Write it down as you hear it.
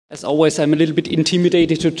As always, I'm a little bit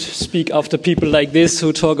intimidated to speak after people like this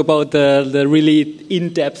who talk about the really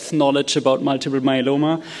in-depth knowledge about multiple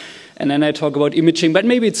myeloma. And then I talk about imaging, but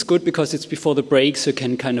maybe it's good because it's before the break, so you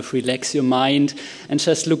can kind of relax your mind and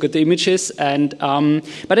just look at the images. And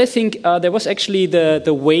but I think there was actually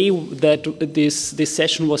the way that this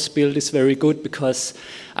session was built is very good, because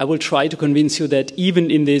I will try to convince you that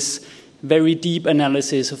even in this very deep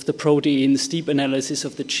analysis of the proteins, deep analysis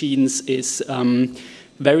of the genes is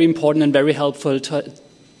very important and very helpful.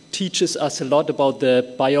 Teaches us a lot about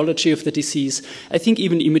the biology of the disease. I think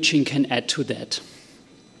even imaging can add to that.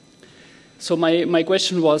 So my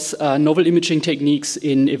question was novel imaging techniques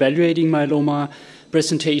in evaluating myeloma,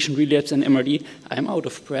 presentation, relapse, and MRD. I'm out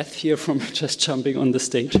of breath here from just jumping on the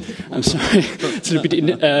stage. I'm sorry. It's a little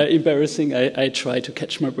bit embarrassing. I try to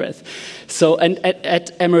catch my breath. So, and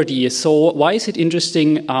at MRD, so why is it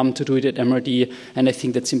interesting to do it at MRD? And I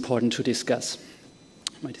think that's important to discuss.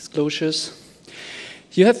 My disclosures.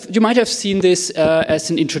 You might have seen this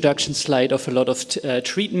as an introduction slide of a lot of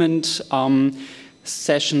treatment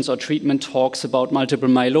sessions or treatment talks about multiple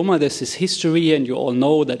myeloma. There's this history, and you all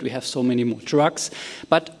know that we have so many more drugs.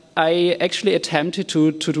 But I actually attempted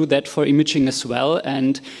to do that for imaging as well,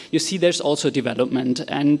 and you see there's also development.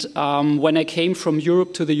 And when I came from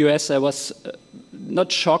Europe to the US, I was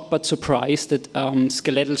not shocked but surprised that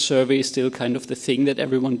skeletal survey is still kind of the thing that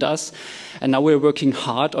everyone does. And now we're working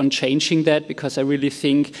hard on changing that, because I really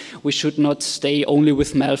think we should not stay only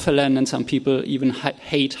with melphalan, and some people even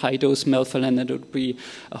hate high-dose melphalan, and it would be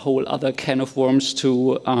a whole other can of worms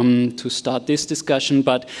to start this discussion.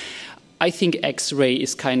 But I think X-ray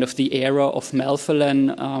is kind of the era of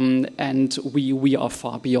melphalan, and we are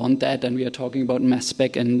far beyond that, and we are talking about mass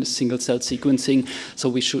spec and single-cell sequencing, so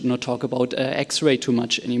we should not talk about X-ray too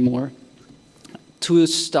much anymore. To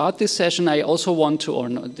start this session, I also want to, or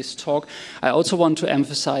not this talk, I also want to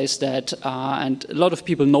emphasize that, and a lot of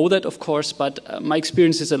people know that, of course, but my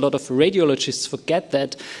experience is a lot of radiologists forget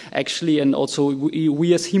that, actually, and also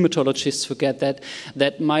we as hematologists forget that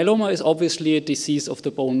myeloma is obviously a disease of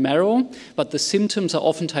the bone marrow, but the symptoms are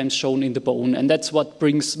oftentimes shown in the bone, and that's what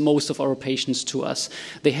brings most of our patients to us.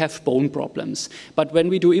 They have bone problems. But when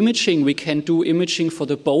we do imaging, we can do imaging for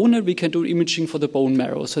the bone, and we can do imaging for the bone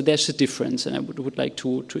marrow, so there's a difference, and I would like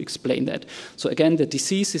to explain that. So again, the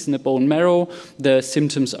disease is in the bone marrow, the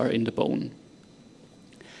symptoms are in the bone.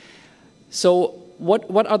 So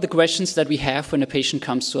what are the questions that we have when a patient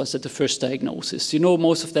comes to us at the first diagnosis? You know,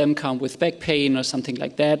 most of them come with back pain or something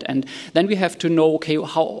like that, and then we have to know, okay,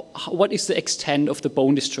 what is the extent of the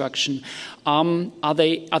bone destruction? Are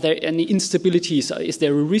there any instabilities? Is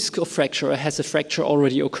there a risk of fracture, or has a fracture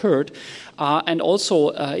already occurred? And also,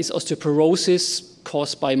 is osteoporosis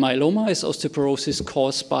caused by myeloma? Is osteoporosis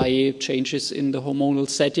caused by changes in the hormonal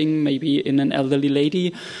setting, maybe in an elderly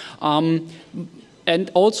lady?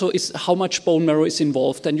 And also, is how much bone marrow is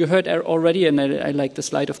involved. And you heard already, and I like the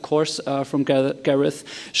slide, of course, from Gareth,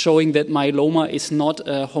 showing that myeloma is not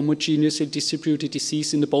a homogeneously distributed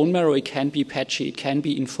disease in the bone marrow. It can be patchy, it can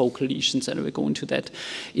be in focal lesions, and we'll go into that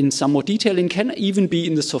in some more detail, and can even be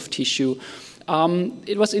in the soft tissue.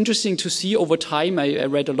 It was interesting to see over time. I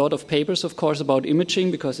read a lot of papers, of course, about imaging,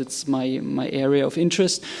 because it's my area of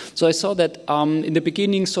interest. So I saw that in the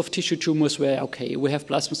beginning, soft tissue tumors were, okay, we have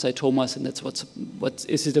plasmacytomas, and that's what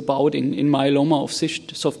is it about in myeloma of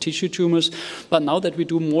soft tissue tumors. But now that we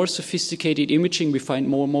do more sophisticated imaging, we find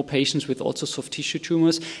more and more patients with also soft tissue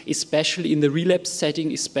tumors, especially in the relapse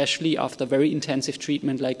setting, especially after very intensive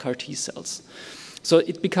treatment like CAR T cells. So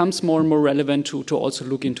it becomes more and more relevant to also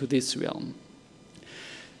look into this realm.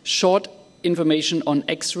 Short information on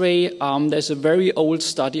X-ray. There's a very old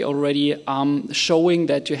study already showing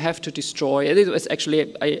that you have to destroy. It was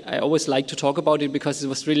actually, I always like to talk about it, because it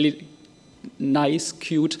was really nice,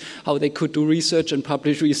 cute, how they could do research and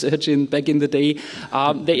publish research back in the day.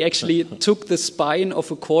 They actually took the spine of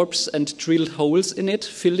a corpse and drilled holes in it,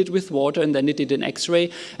 filled it with water, and then they did an X-ray,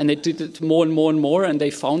 and they did it more and more and more, and they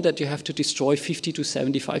found that you have to destroy 50 to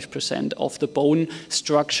 75% of the bone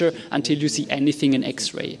structure until you see anything in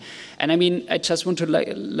X-ray. And I mean, I just want to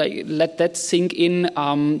let that sink in.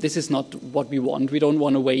 This is not what we want. We don't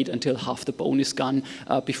want to wait until half the bone is gone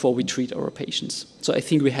before we treat our patients. So I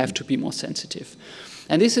think we have to be more sensitive.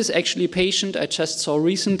 And this is actually a patient I just saw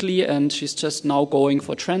recently, and she's just now going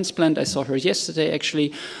for transplant. I saw her yesterday,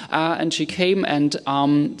 actually, and she came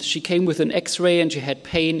with an X-ray, and she had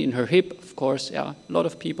pain in her hip. Of course, yeah, a lot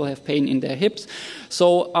of people have pain in their hips.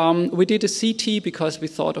 So we did a CT, because we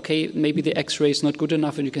thought, okay, maybe the X-ray is not good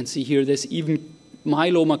enough, and you can see here there's even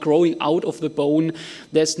myeloma growing out of the bone.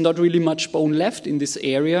 There's not really much bone left in this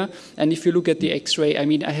area. And if you look at the X-ray, I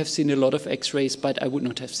mean, I have seen a lot of X-rays, but I would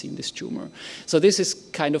not have seen this tumor. So this is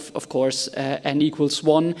kind of course, n equals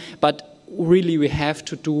 1, but really we have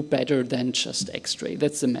to do better than just X-ray.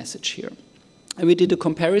 That's the message here. And we did a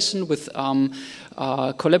comparison with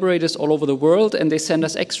collaborators all over the world, and they sent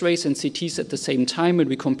us X-rays and CTs at the same time, and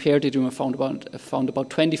we compared it, and we found about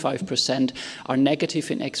 25% are negative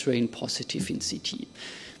in X-ray and positive in CT.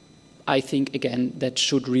 I think, again, that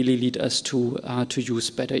should really lead us to use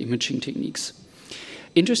better imaging techniques.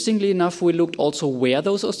 Interestingly enough, we looked also where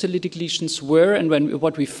those osteolytic lesions were, and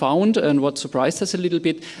what we found, and what surprised us a little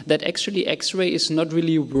bit, that actually X-ray is not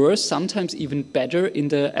really worse, sometimes even better in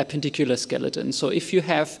the appendicular skeleton. So if you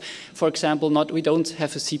have, for example, we don't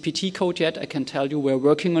have a CPT code yet. I can tell you we're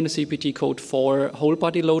working on a CPT code for whole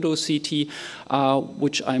body low-dose CT,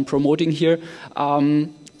 which I'm promoting here.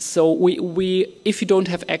 So if you don't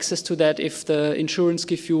have access to that, if the insurance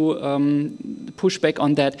gives you pushback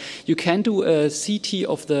on that, you can do a CT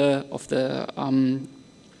of the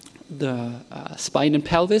spine and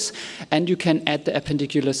pelvis, and you can add the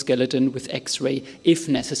appendicular skeleton with X-ray if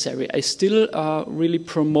necessary. I still really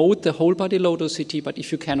promote the whole body low-dose CT, but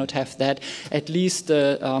if you cannot have that, at least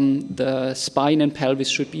the spine and pelvis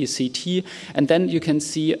should be a CT, and then you can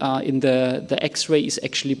see in the X-ray is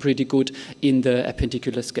actually pretty good in the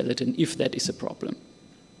appendicular skeleton if that is a problem.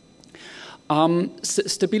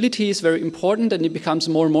 Stability is very important, and it becomes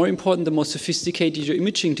more and more important the more sophisticated your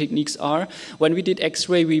imaging techniques are. When we did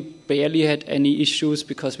X-ray, we barely had any issues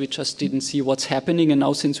because we just didn't see what's happening, and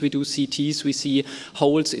now since we do CTs, we see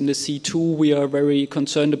holes in the C2. We are very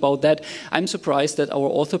concerned about that. I'm surprised that our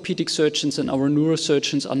orthopedic surgeons and our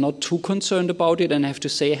neurosurgeons are not too concerned about it, and I have to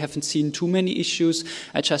say I haven't seen too many issues.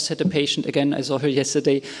 I just had a patient, again, I saw her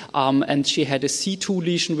yesterday, and she had a C2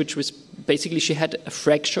 lesion, which was basically she had a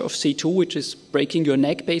fracture of C2, which is breaking your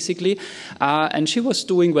neck, basically. And she was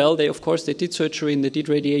doing well. They did surgery and they did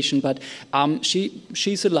radiation, but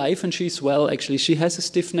she's alive and she's well, actually. She has a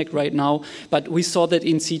stiff neck right now, but we saw that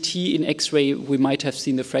in CT, in X-ray, we might have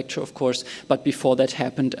seen the fracture, of course, but before that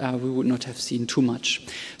happened, we would not have seen too much.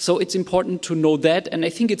 So it's important to know that, and I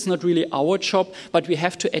think it's not really our job, but we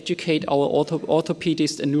have to educate our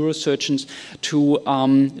orthopedists and neurosurgeons to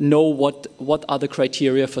know what are the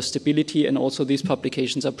criteria for stability, and also these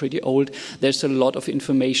publications are pretty old. There's a lot of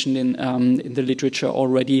information in the literature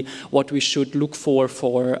already, what we should look for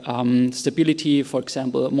stability, for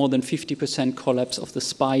example, more than 50% collapse of the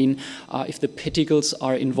spine, if the pedicles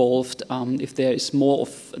are involved, if there is more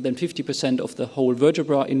than 50% of the whole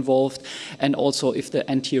vertebra involved, and also if the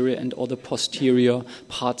anterior and or the posterior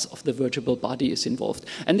parts of the vertebral body is involved.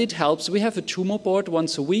 And it helps. We have a tumor board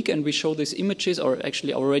once a week, and we show these images, or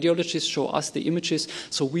actually our radiologists show us the images,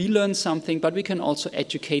 so we learn something, but we can also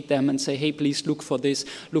educate them and say, hey, please look for this,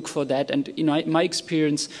 look for that. And in my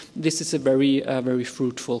experience, this is a very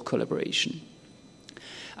fruitful collaboration.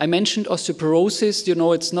 I mentioned osteoporosis.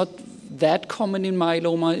 It's not that common in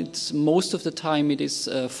myeloma. It's most of the time it is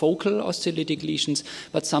focal osteolytic lesions,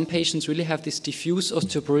 but some patients really have this diffuse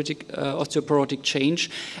osteoporotic change.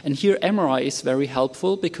 And here MRI is very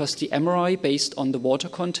helpful because the MRI, based on the water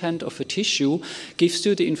content of a tissue, gives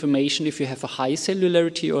you the information if you have a high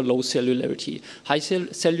cellularity or low cellularity. High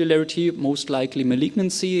cellularity, most likely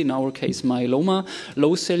malignancy, in our case myeloma.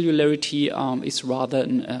 Low cellularity is rather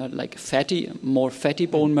like more fatty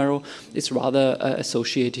bone marrow. It's rather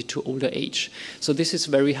associated to older age. So this is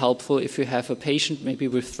very helpful if you have a patient maybe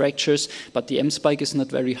with fractures, but the M spike is not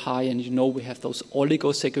very high, and we have those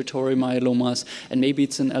oligosecretory myelomas, and maybe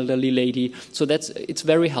it's an elderly lady. So it's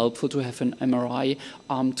very helpful to have an MRI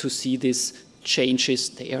to see these changes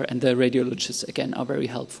there, and the radiologists again are very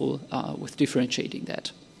helpful with differentiating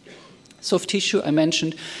that. Soft tissue, I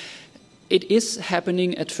mentioned. It is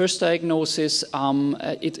happening at first diagnosis.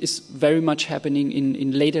 It is very much happening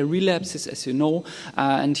in later relapses, as you know.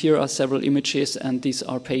 And here are several images, and these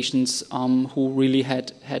are patients who really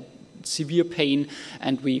had severe pain,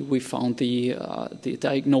 and we found the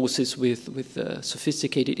diagnosis with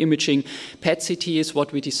sophisticated imaging. PET-CT is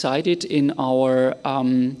what we decided in our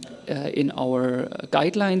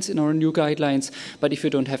guidelines, in our new guidelines. But if you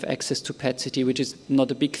don't have access to PET-CT, which is not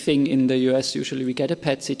a big thing in the US, usually we get a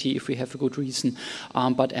PET-CT if we have a good reason.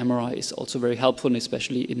 But MRI is also very helpful, and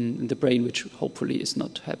especially in the brain, which hopefully is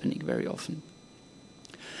not happening very often.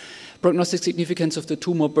 Prognostic significance of the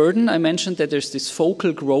tumor burden. I mentioned that there's this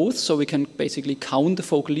focal growth, so we can basically count the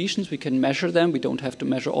focal lesions. We can measure them. We don't have to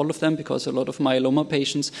measure all of them because a lot of myeloma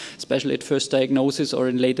patients, especially at first diagnosis or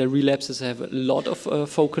in later relapses, have a lot of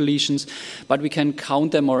focal lesions. But we can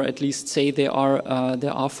count them, or at least say there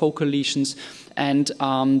are focal lesions. And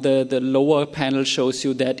the lower panel shows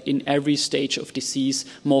you that in every stage of disease,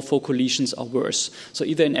 more focal lesions are worse. So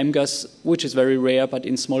either in MGUS, which is very rare, but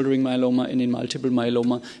in smoldering myeloma and in multiple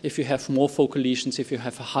myeloma, if you have more focal lesions, if you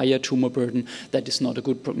have a higher tumor burden, that is not a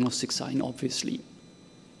good prognostic sign, obviously.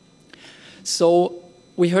 So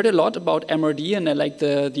we heard a lot about MRD, and I like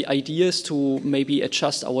the ideas to maybe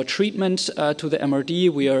adjust our treatment to the MRD.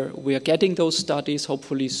 We are getting those studies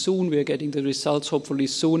hopefully soon. We are getting the results hopefully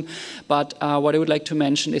soon. But what I would like to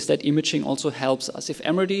mention is that imaging also helps us. If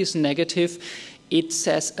MRD is negative, it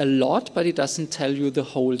says a lot, but it doesn't tell you the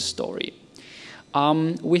whole story.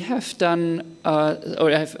 We have done,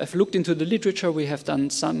 or I've looked into the literature, we have done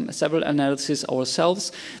several analyses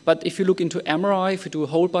ourselves, but if you look into MRI, if you do a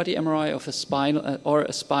whole body MRI of a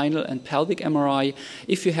spinal and pelvic MRI,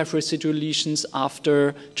 if you have residual lesions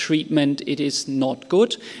after treatment, it is not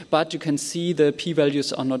good, but you can see the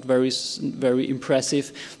p-values are not very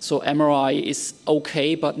impressive, so MRI is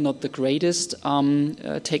okay, but not the greatest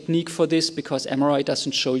technique for this, because MRI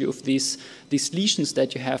doesn't show you if these lesions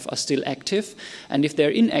that you have are still active. And if they're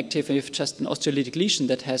inactive, and if just an osteolytic lesion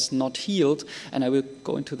that has not healed, and I will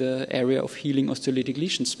go into the area of healing osteolytic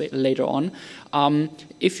lesions later on,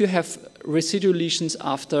 if you have residual lesions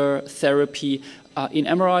after therapy, in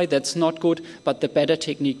MRI, that's not good, but the better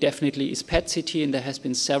technique definitely is PET-CT, and there has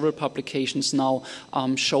been several publications now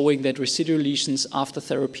showing that residual lesions after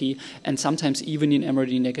therapy, and sometimes even in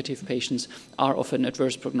MRD-negative patients, are of an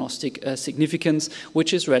adverse prognostic significance,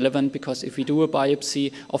 which is relevant because if we do a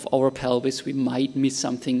biopsy of our pelvis, we might miss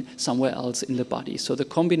something somewhere else in the body. So the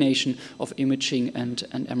combination of imaging and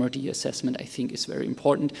MRD assessment, I think, is very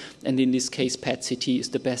important, and in this case, PET-CT is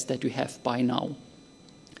the best that we have by now.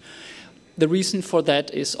 The reason for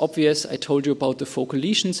that is obvious. I told you about the focal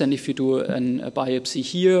lesions, and if you do a biopsy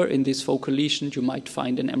here in this focal lesion, you might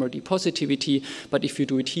find an MRD positivity, but if you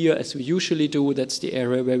do it here, as we usually do, that's the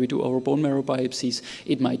area where we do our bone marrow biopsies,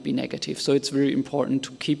 it might be negative. So it's very important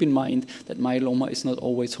to keep in mind that myeloma is not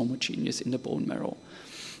always homogeneous in the bone marrow.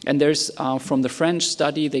 And there's, from the French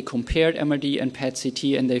study, they compared MRD and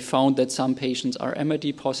PET-CT, and they found that some patients are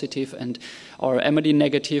MRD positive or MRD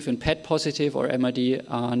negative and PET positive, or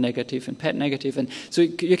MRD negative and PET negative. And so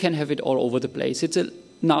you can have it all over the place. It's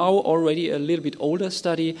now already a little bit older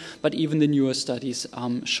study, but even the newer studies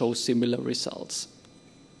show similar results.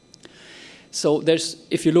 So there's,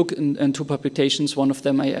 if you look in two publications, one of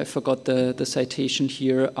them, I forgot the citation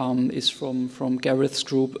here, is from Gareth's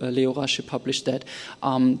group, Leo Rasche published that.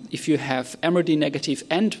 If you have MRD negative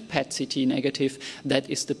and PET-CT negative, that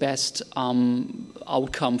is the best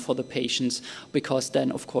outcome for the patients, because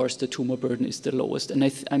then, of course, the tumor burden is the lowest. And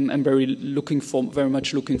I'm very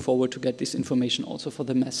much looking forward to get this information also for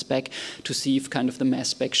the mass spec, to see if kind of the mass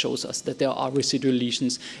spec shows us that there are residual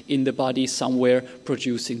lesions in the body somewhere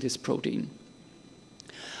producing this protein.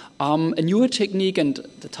 A newer technique, and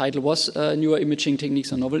the title was Newer Imaging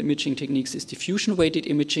Techniques or Novel Imaging Techniques, is diffusion-weighted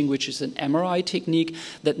imaging, which is an MRI technique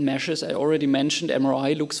that measures, I already mentioned,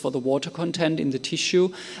 MRI looks for the water content in the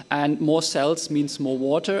tissue, and more cells means more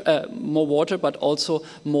water, but also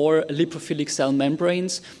more lipophilic cell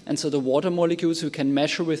membranes. And so the water molecules we can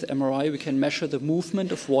measure with MRI, we can measure the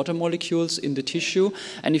movement of water molecules in the tissue,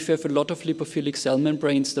 and if you have a lot of lipophilic cell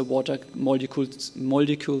membranes, the water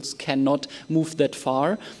molecules cannot move that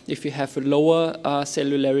far. If you have a lower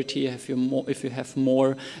cellularity, if you have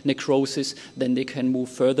more necrosis, then they can move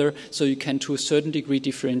further. So you can, to a certain degree,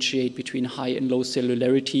 differentiate between high and low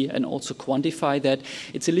cellularity and also quantify that.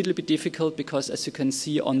 It's a little bit difficult because, as you can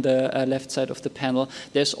see on the left side of the panel,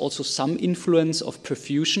 there's also some influence of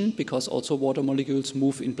perfusion, because also water molecules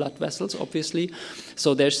move in blood vessels, obviously.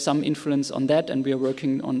 So there's some influence on that, and we are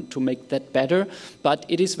working on to make that better. But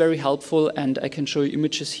it is very helpful, and I can show you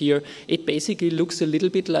images here. It basically looks a little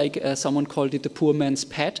bit like someone called it the poor man's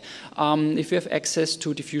PET. If you have access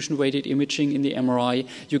to diffusion-weighted imaging in the MRI,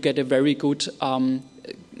 you get a very good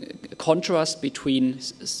contrast between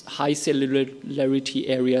high cellularity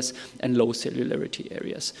areas and low cellularity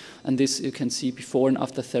areas. And this you can see before and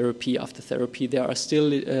after therapy. After therapy, there are still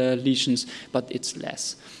lesions, but it's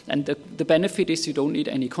less. And the benefit is you don't need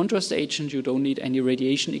any contrast agent, you don't need any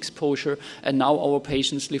radiation exposure, and now our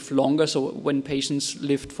patients live longer. So when patients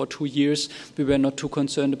lived for 2 years, we were not too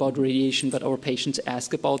concerned about radiation, but our patients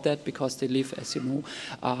ask about that because they live, as you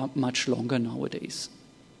know, much longer nowadays.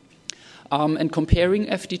 And comparing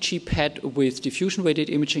FDG PET with diffusion-weighted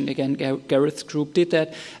imaging, again, Gareth's group did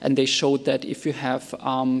that, and they showed that if you have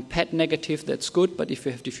PET negative, that's good, but if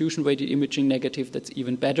you have diffusion-weighted imaging negative, that's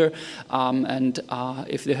even better. And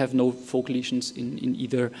if they have no focal lesions in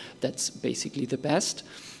either, that's basically the best.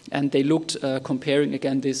 And they looked, comparing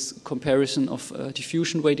again this comparison of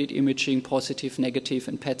diffusion-weighted imaging, positive, negative,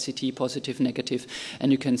 and PET-CT, positive, negative,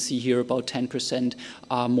 and you can see here about 10%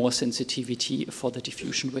 more sensitivity for the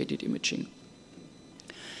diffusion-weighted imaging.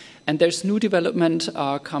 And there's new development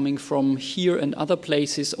coming from here and other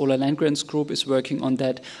places. Ola Landgren's group is working on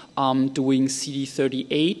that, doing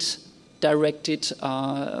CD38 directed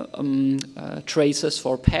tracers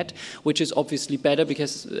for PET, which is obviously better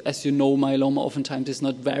because, as you know, myeloma oftentimes is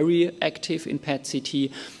not very active in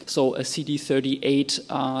PET-CT, so a CD38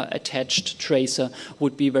 attached tracer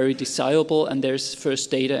would be very desirable, and there's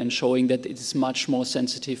first data and showing that it is much more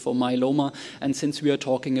sensitive for myeloma. And since we are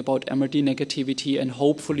talking about MRD negativity and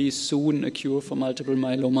hopefully soon a cure for multiple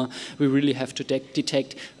myeloma, we really have to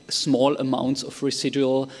detect small amounts of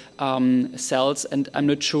residual cells, and I'm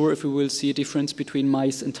not sure if we will see a difference between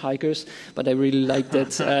mice and tigers, but I really like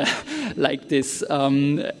that, like this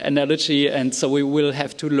analogy, and so we will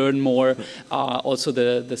have to learn more also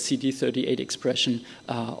the CD38 expression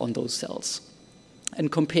on those cells.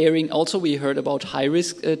 And comparing, also we heard about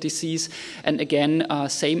high-risk disease, and again,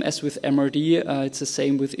 same as with MRD, it's the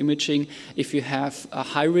same with imaging. If you have a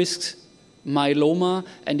high-risk myeloma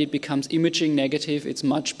and it becomes imaging negative, it's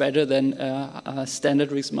much better than a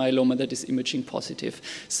standard risk myeloma that is imaging positive.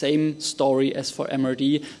 Same story as for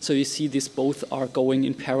MRD. So you see this both are going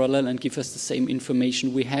in parallel and give us the same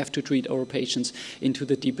information. We have to treat our patients into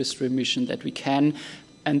the deepest remission that we can.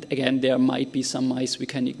 And again, there might be some mice we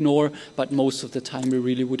can ignore, but most of the time we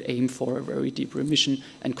really would aim for a very deep remission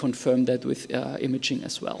and confirm that with imaging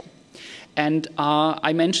as well. And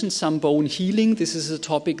I mentioned some bone healing. This is a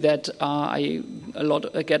topic that I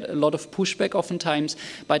get a lot of pushback oftentimes.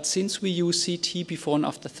 But since we use CT before and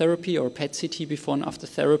after therapy, or PET-CT before and after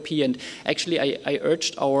therapy, and actually I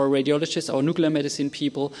urged our radiologists, our nuclear medicine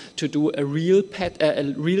people, to do a real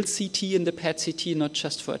CT in the PET-CT, not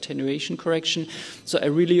just for attenuation correction. So I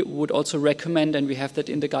really would also recommend, and we have that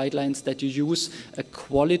in the guidelines, that you use a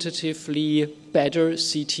qualitatively better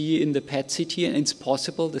CT in the PET-CT, and it's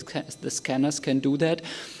possible the scanners can do that.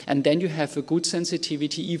 And then you have a good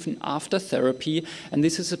sensitivity even after therapy. And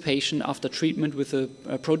this is a patient after treatment with a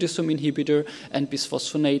proteasome inhibitor and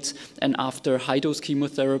bisphosphonates, and after high-dose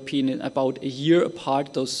chemotherapy, in about a year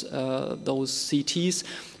apart, those CTs.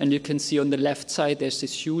 And you can see on the left side there's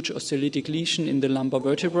this huge osteolytic lesion in the lumbar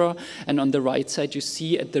vertebra, and on the right side you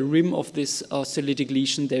see at the rim of this osteolytic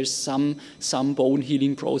lesion there's some bone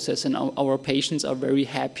healing process, and our patients are very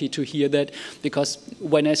happy to hear that, because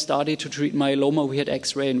when I started to treat myeloma, we had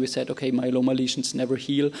X-ray and we said, okay, myeloma lesions never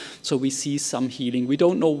heal, so we see some healing. We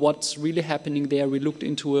don't know what's really happening there. We looked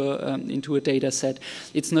into a data set.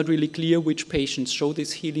 It's not really clear which patients show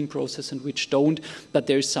this healing process and which don't, but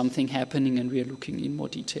there is something happening, and we are looking in more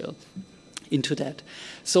detail into that.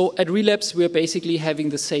 So at Relapse, we're basically having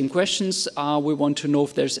the same questions. We want to know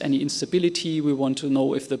if there's any instability. We want to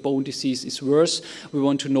know if the bone disease is worse. We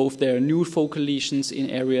want to know if there are new focal lesions in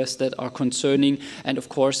areas that are concerning. And of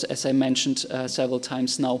course, as I mentioned several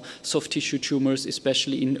times now, soft tissue tumors,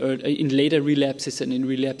 especially in later relapses and in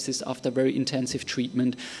relapses after very intensive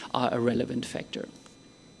treatment, are a relevant factor.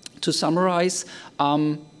 To summarize,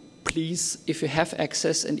 please, if you have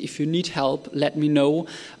access and if you need help, let me know.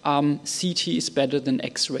 CT is better than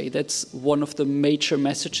X-ray. That's one of the major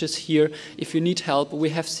messages here. If you need help, we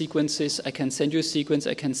have sequences. I can send you a sequence.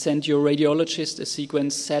 I can send your radiologist a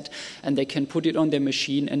sequence set, and they can put it on their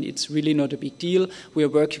machine, and it's really not a big deal. We are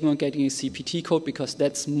working on getting a CPT code because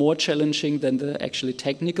that's more challenging than the actually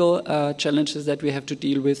technical challenges that we have to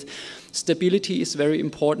deal with. Stability is very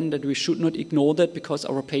important, and we should not ignore that, because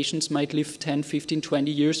our patients might live 10, 15,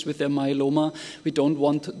 20 years with their myeloma. We don't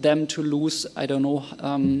want them to lose,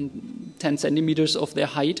 10 centimeters of their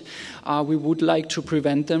height. We would like to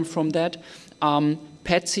prevent them from that.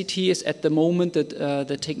 PET-CT is at the moment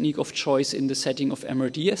the technique of choice in the setting of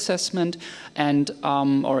MRD assessment, and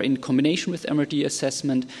or in combination with MRD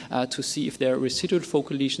assessment to see if there are residual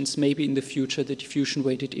focal lesions. Maybe in the future the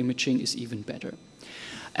diffusion-weighted imaging is even better.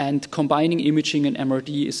 And combining imaging and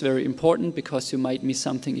MRD is very important, because you might miss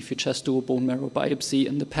something if you just do a bone marrow biopsy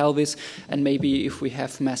in the pelvis. And maybe if we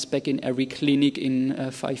have mass spec in every clinic in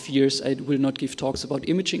 5 years, I will not give talks about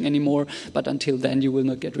imaging anymore. But until then, you will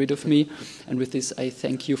not get rid of me. And with this, I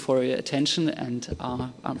thank you for your attention, and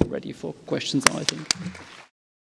I'm ready for questions now, I think.